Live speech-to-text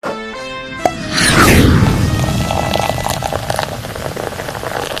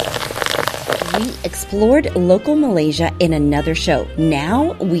We explored local Malaysia in another show.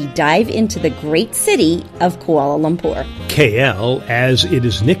 Now we dive into the great city of Kuala Lumpur. KL, as it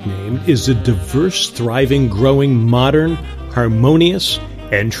is nicknamed, is a diverse, thriving, growing, modern, harmonious,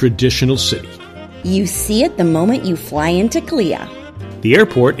 and traditional city. You see it the moment you fly into Kuala. The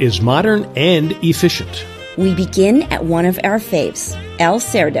airport is modern and efficient. We begin at one of our faves, El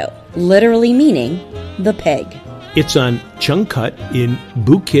Cerdo, literally meaning the pig. It's on Chung Cut in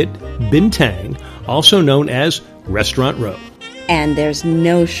Bukit Bintang, also known as Restaurant Row. And there's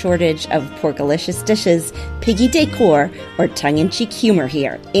no shortage of porkalicious dishes, piggy decor, or tongue-in-cheek humor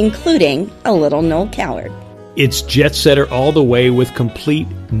here, including a little Noel Coward. It's jet setter all the way with complete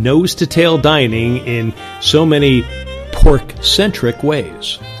nose-to-tail dining in so many pork-centric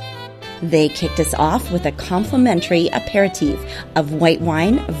ways. They kicked us off with a complimentary aperitif of white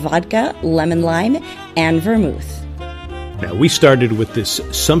wine, vodka, lemon lime, and vermouth. Now, we started with this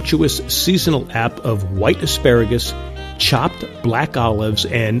sumptuous seasonal app of white asparagus, chopped black olives,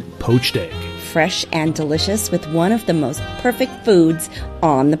 and poached egg. Fresh and delicious with one of the most perfect foods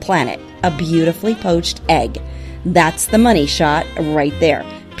on the planet, a beautifully poached egg. That's the money shot right there.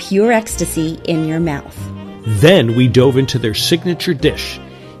 Pure ecstasy in your mouth. Then we dove into their signature dish,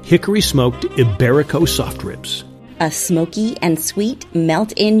 hickory-smoked Iberico soft ribs. A smoky and sweet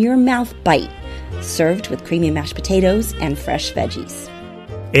melt-in-your-mouth bite, served with creamy mashed potatoes and fresh veggies.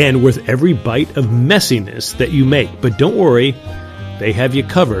 And worth every bite of messiness that you make. But don't worry, they have you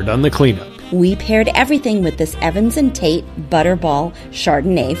covered on the cleanup. We paired everything with this Evans & Tate Butterball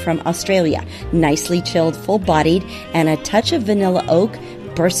Chardonnay from Australia, nicely chilled, full-bodied, and a touch of vanilla oak,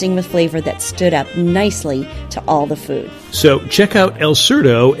 bursting with flavor that stood up nicely to all the food. So check out El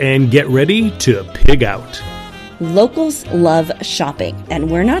Cerdo and get ready to pig out. Locals love shopping,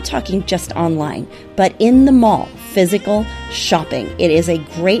 and we're not talking just online, but in the mall, physical shopping. It is a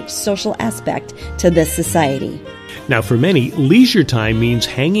great social aspect to this society. Now, for many, leisure time means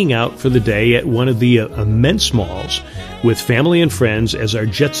hanging out for the day at one of the immense malls with family and friends, as our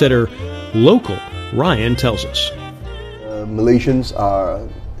jet setter local Ryan tells us. Malaysians are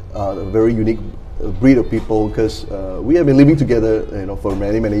a very unique breed of people because we have been living together, for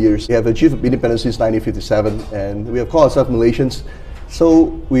many, many years. We have achieved independence since 1957, and we have called ourselves Malaysians. So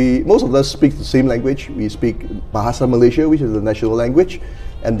most of us speak the same language. We speak Bahasa Malaysia, which is the national language,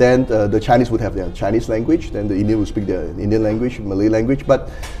 and then the Chinese would have their Chinese language. Then the Indian would speak their Indian language, Malay language. But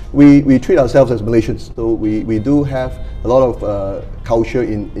we treat ourselves as Malaysians. So we do have a lot of culture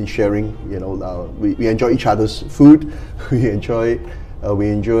in sharing. We enjoy each other's food. We enjoy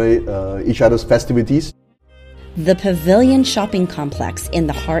each other's festivities. The Pavilion Shopping Complex in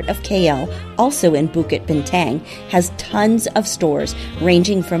the heart of KL, also in Bukit Bintang, has tons of stores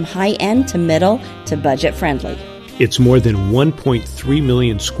ranging from high-end to middle to budget-friendly. It's more than 1.3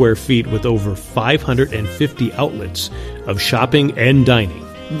 million square feet with over 550 outlets of shopping and dining.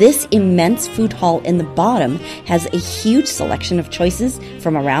 This immense food hall in the bottom has a huge selection of choices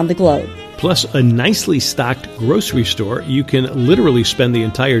from around the globe. Plus a nicely stocked grocery store. You can literally spend the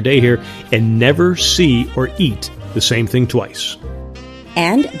entire day here and never see or eat the same thing twice.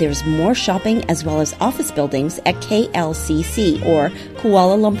 And there's more shopping as well as office buildings at KLCC, or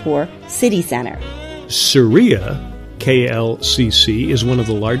Kuala Lumpur City Centre. Suria KLCC is one of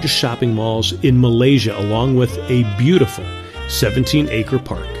the largest shopping malls in Malaysia, along with a beautiful 17-acre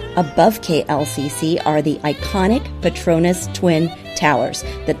park. Above KLCC are the iconic Petronas Twin Towers,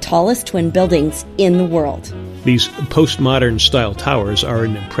 the tallest twin buildings in the world. These postmodern style towers are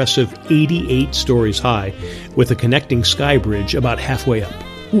an impressive 88 stories high, with a connecting sky bridge about halfway up.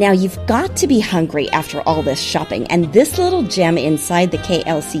 Now you've got to be hungry after all this shopping, and this little gem inside the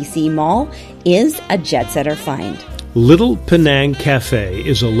KLCC mall is a jet-setter find. Little Penang Cafe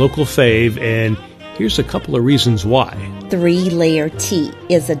is a local fave, and here's a couple of reasons why. 3-layer tea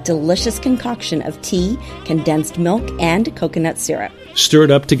is a delicious concoction of tea, condensed milk, and coconut syrup. Stir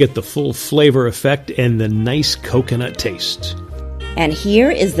it up to get the full flavor effect and the nice coconut taste. And here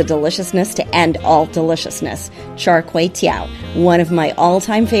is the deliciousness to end all deliciousness, char kway teow, one of my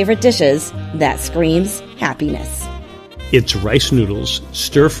all-time favorite dishes that screams happiness. It's rice noodles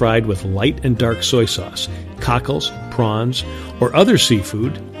stir-fried with light and dark soy sauce, cockles, prawns, or other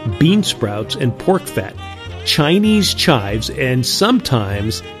seafood, bean sprouts, and pork fat, Chinese chives, and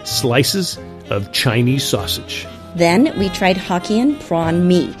sometimes slices of Chinese sausage. Then we tried Hokkien prawn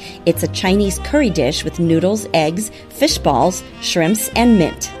mee. It's a Chinese curry dish with noodles, eggs, fish balls, shrimps, and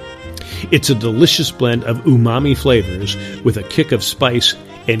mint. It's a delicious blend of umami flavors with a kick of spice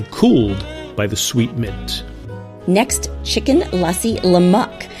and cooled by the sweet mint. Next, chicken lassi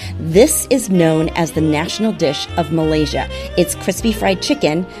lemak. This is known as the national dish of Malaysia. It's crispy fried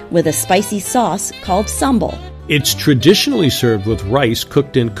chicken with a spicy sauce called sambal. It's traditionally served with rice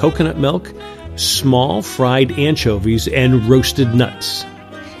cooked in coconut milk, small fried anchovies, and roasted nuts.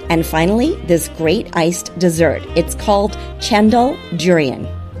 And finally, this great iced dessert. It's called chendol durian.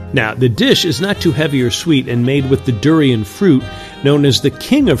 Now, the dish is not too heavy or sweet and made with the durian fruit, known as the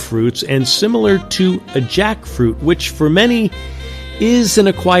king of fruits and similar to a jackfruit, which for many is an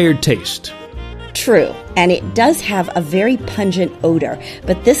acquired taste. True, and it does have a very pungent odor,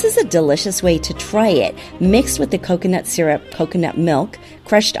 but this is a delicious way to try it, mixed with the coconut syrup, coconut milk,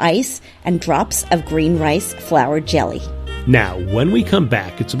 crushed ice, and drops of green rice flour jelly. Now, when we come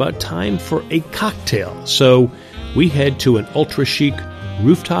back, it's about time for a cocktail, so we head to an ultra-chic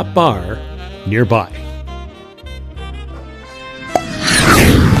rooftop bar nearby.